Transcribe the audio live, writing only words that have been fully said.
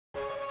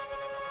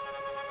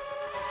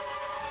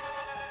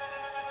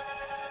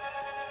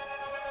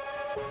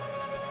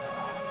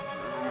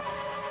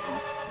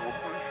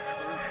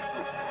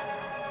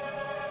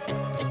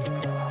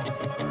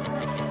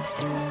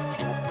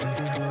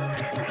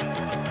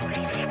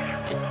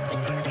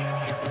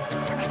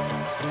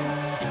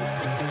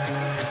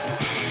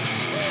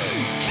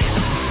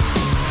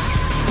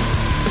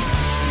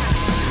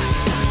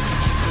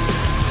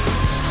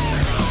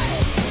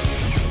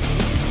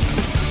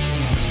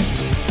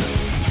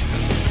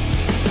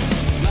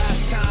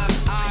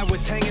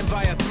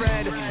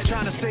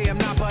say I'm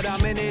not, but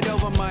I'm in it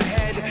over my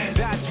head.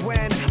 That's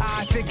when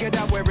I figured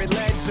out where it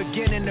led,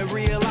 beginning to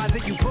realize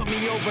that you put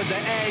me over the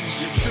edge.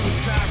 The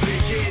truth's not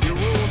rigid, your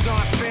rules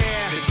aren't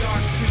fair, the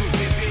dark's too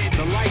vivid,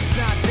 the light's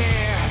not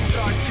there. I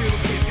start to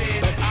give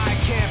in, but I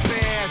can't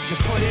bear to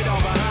put it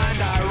all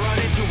behind. I run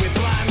into it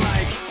blind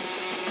like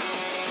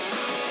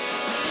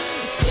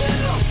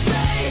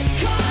two-faced,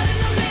 caught in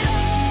the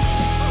middle,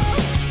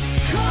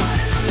 caught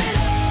in the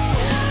middle.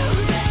 Too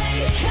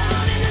late,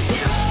 counting to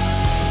zero,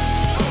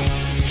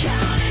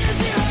 counting to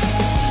zero.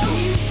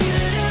 You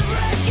should have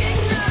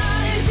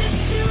recognized it's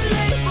too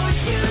late for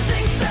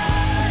choosing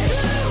sides.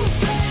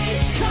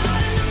 Two-faced,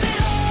 caught in the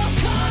middle,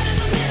 caught in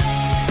the middle.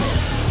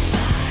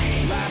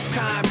 Last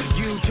time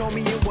you told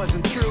me it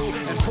wasn't true,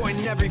 and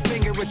pointing every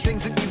finger at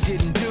things that you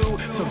didn't do.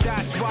 So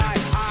that's why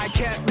I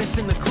kept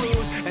missing the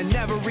clues, and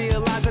never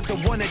realized that the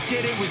one that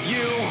did it was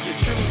you. The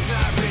truth's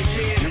not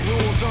rigid, your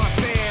rules aren't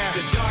fair,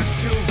 the dark's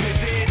too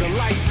vivid, the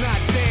light's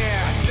not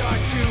there. I start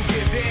to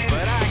give in,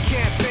 but I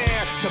can't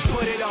bear to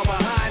put it all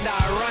behind.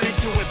 I run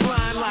into it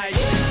blind like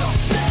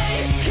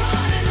two-faced,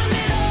 caught in the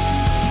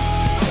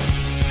middle,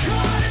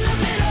 caught in the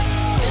middle.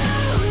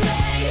 Too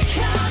late,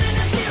 counting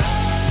to zero,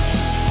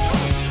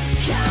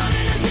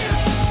 counting to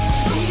zero.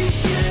 You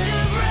should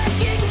have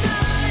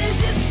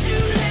recognized it's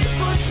too late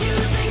for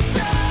choosing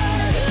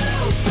sides.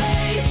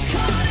 Two-faced,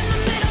 caught in the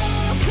middle,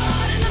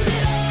 caught in the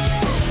middle.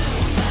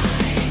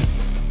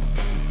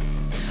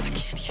 I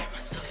can't hear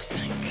myself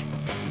think.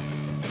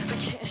 I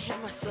can't hear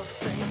myself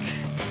think.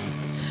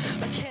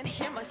 I can't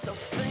hear myself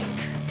think.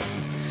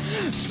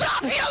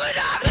 Stop yelling